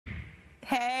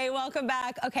Hey, welcome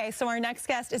back. Okay, so our next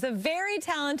guest is a very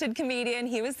talented comedian.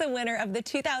 He was the winner of the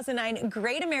 2009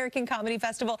 Great American Comedy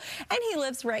Festival, and he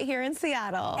lives right here in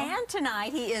Seattle. And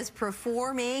tonight he is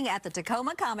performing at the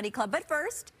Tacoma Comedy Club. But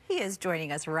first, he is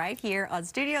joining us right here on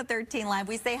Studio 13 Live.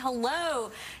 We say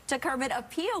hello to Kermet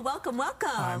Apio. Welcome,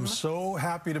 welcome. I'm so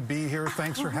happy to be here.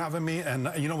 Thanks for having me.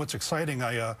 And you know what's exciting?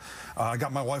 I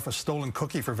got my wife a stolen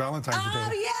cookie for Valentine's Day.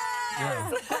 Oh, yes!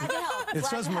 Yeah. It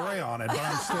says Murray on it, but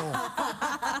I'm still...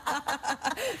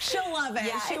 She'll love it.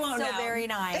 Yeah, she won't know. Very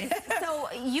nice. So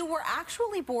you were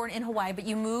actually born in Hawaii, but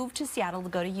you moved to Seattle to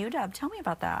go to UW. Tell me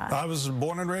about that. I was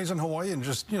born and raised in Hawaii and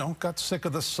just, you know, got sick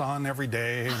of the sun every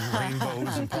day and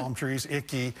rainbows and palm trees,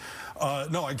 icky.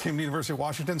 No, I came to the University of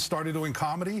Washington, started doing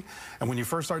comedy. And when you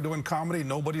first start doing comedy,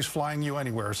 nobody's flying you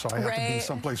anywhere. So I had to be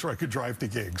someplace where I could drive to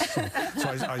gigs. So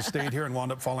I stayed here and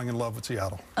wound up falling in love with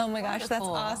Seattle. Oh my gosh, that's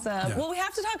awesome. Yeah. Well, we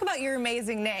have to talk about your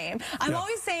amazing name. I'm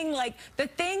always saying, like, the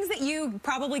things that you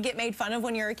probably get made fun of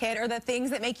when you're a kid are the things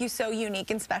that make you so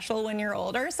unique and special when you're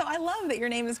older. So I love that your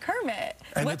name is Kermet.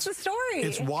 And what's the story?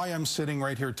 It's why I'm sitting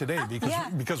right here today,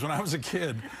 because when I was a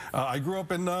kid, I grew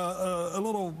up in a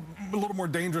little more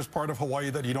dangerous part of Hawaii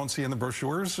that you don't see in the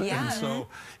brochures. Yeah. And so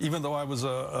even though I was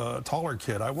a taller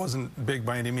kid, I wasn't big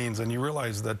by any means. And you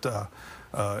realize that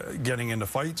getting into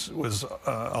fights was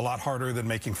a lot harder than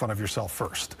making fun of yourself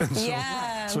first. And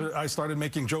so I started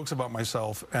making jokes about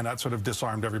myself, and that sort of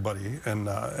disarmed everybody, and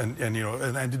you know,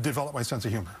 and developed my sense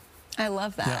of humor. I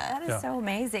love that. That is so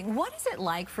amazing. What is it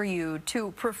like for you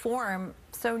to perform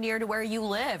so near to where you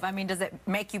live? I mean, does it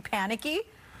make you panicky?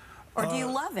 Or do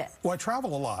you love it? Well, I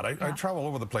travel a lot. I travel all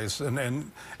over the place, and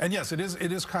yes, it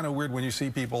is kind of weird when you see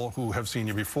people who have seen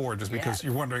you before, just because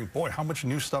you're wondering, boy, how much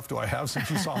new stuff do I have since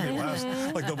you saw me last?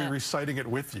 Like they'll be reciting it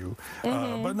with you.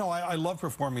 But no, I love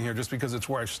performing here just because it's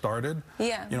where I started.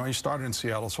 Yeah. You know, I started in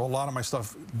Seattle, so a lot of my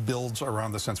stuff builds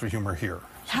around the sense of humor here.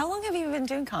 How long have you been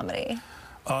doing comedy?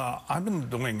 I've been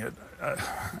doing it.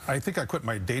 I think I quit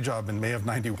my day job in May of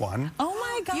 '91. Oh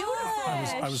my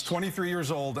gosh! I was 23 years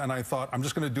old, and I thought, I'm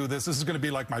just going to do this. This is going to be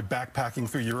like my backpacking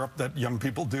through Europe that young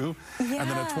people do. Yeah. And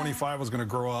then at 25, I was going to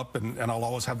grow up, and I'll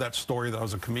always have that story that I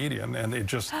was a comedian, and it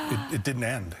just, it didn't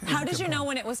end. How did you know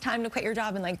when it was time to quit your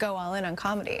job and like go all in on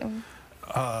comedy?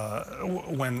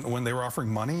 When they were offering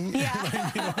money.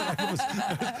 Yeah.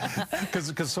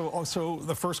 Because so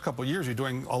the first couple of years you're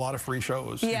doing a lot of free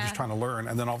shows. You're just trying to learn,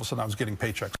 and then all of a sudden I was getting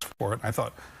paychecks for it. And I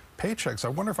thought, paychecks, I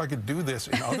wonder if I could do this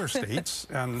in other states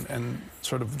and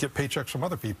sort of get paychecks from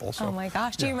other people. So, oh my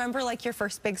gosh. Do you remember like your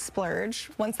first big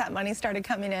splurge once that money started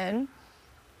coming in?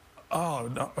 Oh,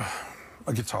 no,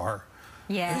 a guitar.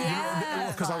 Yeah,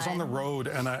 because I was on the road,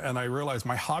 and I realized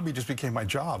my hobby just became my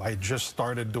job. I had just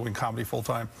started doing comedy full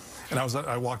time, and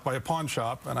I walked by a pawn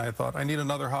shop, and I thought I need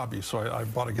another hobby, so I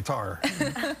bought a guitar.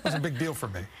 It was a big deal for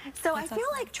me. So I feel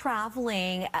like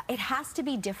traveling, it has to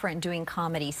be different doing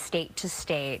comedy state to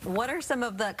state. What are some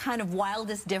of the kind of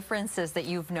wildest differences that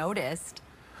you've noticed?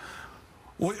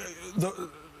 Well,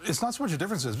 it's not so much a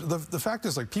difference. The fact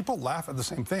is, like, people laugh at the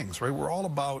same things, right? We're all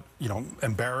about, you know,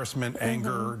 embarrassment,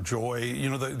 anger, joy.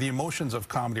 You know, the emotions of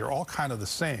comedy are all kind of the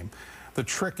same. The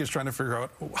trick is trying to figure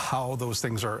out how those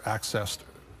things are accessed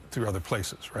through other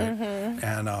places, right?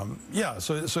 And yeah,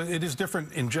 so it is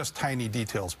different in just tiny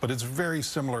details, but it's very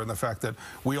similar in the fact that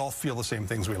we all feel the same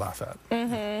things we laugh at.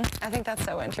 I think that's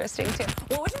so interesting too.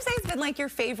 What would you say has been like your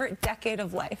favorite decade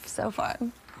of life so far?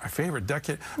 My favorite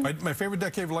decade, my favorite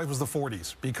decade of life was the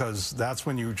 40s, because that's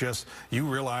when you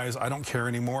realize I don't care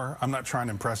anymore. I'm not trying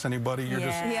to impress anybody. You're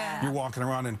you're walking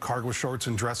around in cargo shorts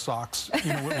and dress socks,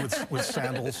 you know, with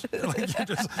sandals. Like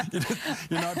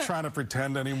you're not trying to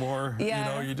pretend anymore. You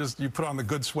know, you put on the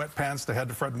good sweatpants to head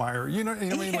to Fred Meyer. You know what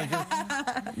I mean? Like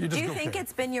you just. Do you think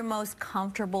it's been your most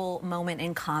comfortable moment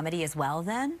in comedy as well,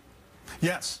 then?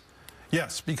 Yes.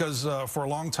 Yes, because for a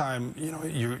long time, you know,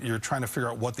 you're trying to figure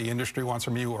out what the industry wants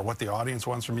from you or what the audience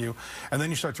wants from you, and then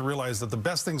you start to realize that the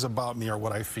best things about me are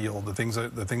what I feel, the things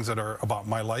that are about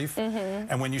my life.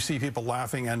 And when you see people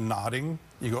laughing and nodding,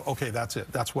 you go, okay, that's it.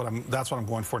 That's what I'm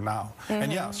going for now.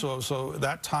 And yeah, so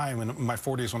that time in my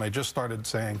 40s when I just started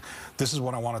saying, this is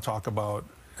what I want to talk about.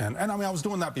 And I mean, I was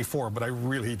doing that before, but I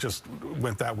really just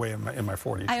went that way in my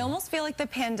 40s. I almost feel like the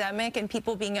pandemic and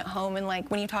people being at home, and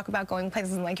like when you talk about going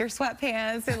places in like your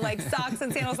sweatpants and like socks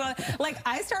and sandals, like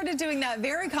I started doing that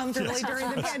very comfortably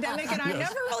during the pandemic, and I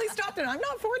never really stopped it. I'm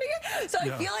not 40, so I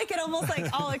feel like it almost like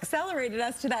all accelerated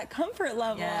us to that comfort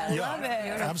level. I love it.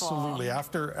 Beautiful. Absolutely.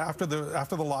 After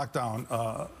the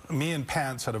lockdown, me and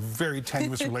pants had a very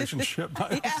tenuous relationship.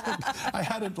 I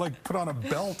hadn't like put on a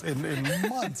belt in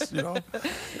months, you know.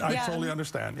 I totally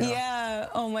understand. Yeah.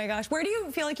 Oh my gosh. Where do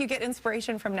you feel like you get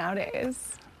inspiration from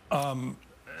nowadays?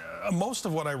 Most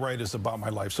of what I write is about my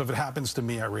life. So if it happens to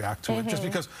me, I react to it. Just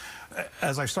because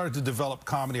as I started to develop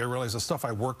comedy, I realized the stuff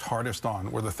I worked hardest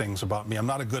on were the things about me. I'm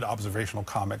not a good observational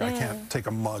comic. I can't take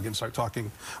a mug and start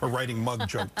talking or writing mug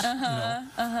jokes.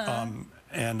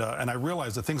 And I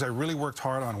realized the things I really worked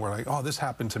hard on were like, oh, this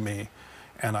happened to me.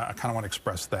 And I kind of want to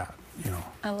express that,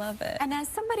 I love it. And as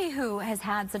somebody who has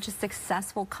had such a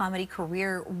successful comedy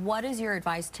career, what is your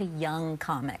advice to young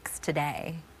comics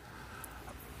today?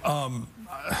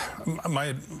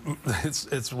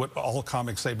 It's what all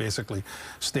comics say basically.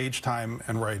 Stage time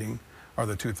and writing are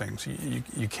the two things.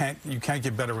 You can't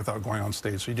get better without going on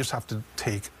stage. So you just have to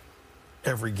take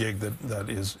every gig that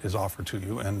is offered to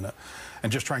you and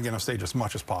just try and get on stage as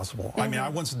much as possible. I mean, I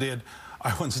once did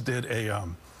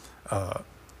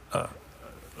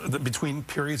between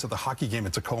periods of the hockey game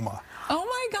at Tacoma. Oh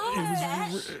my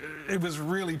gosh! It was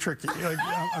really tricky. Like,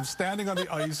 I'm standing on the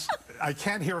ice. I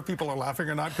can't hear if people are laughing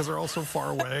or not because they're all so far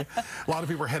away. A lot of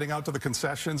people are heading out to the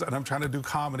concessions, and I'm trying to do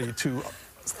comedy to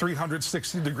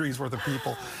 360 degrees worth of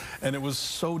people. And it was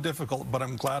so difficult, but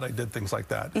I'm glad I did things like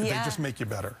that. They just make you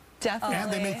better. Definitely.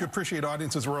 And they make you appreciate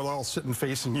audiences where they're all sitting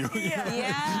facing you.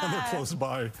 And they're close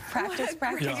by. Practice,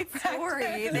 practice. Great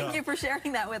story. Thank you for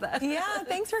sharing that with us. Yeah,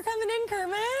 thanks for coming in,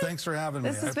 Kermit. Thanks for having me.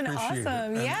 This has been awesome.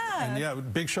 And, and yeah,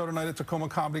 big show tonight at Tacoma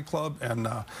Comedy Club. And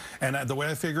the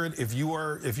way I figure it, if you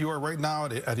are right now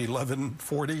at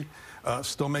 11:40,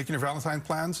 still making your Valentine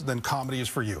plans, then comedy is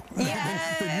for you.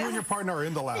 Yes. Then you and your partner are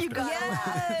into laughter.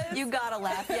 You gotta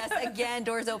laugh. Yes, again,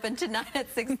 doors open tonight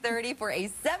at 6:30 for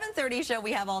a 7:30 show.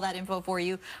 We have all that info for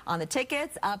you on the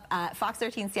tickets up at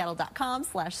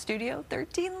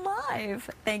fox13seattle.com/studio13live.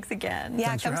 Thanks again. Yeah,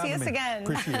 Thanks come see us again.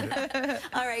 Appreciate it.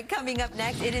 All right, coming up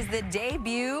next, it is the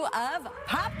debut of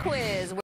Pop Quiz.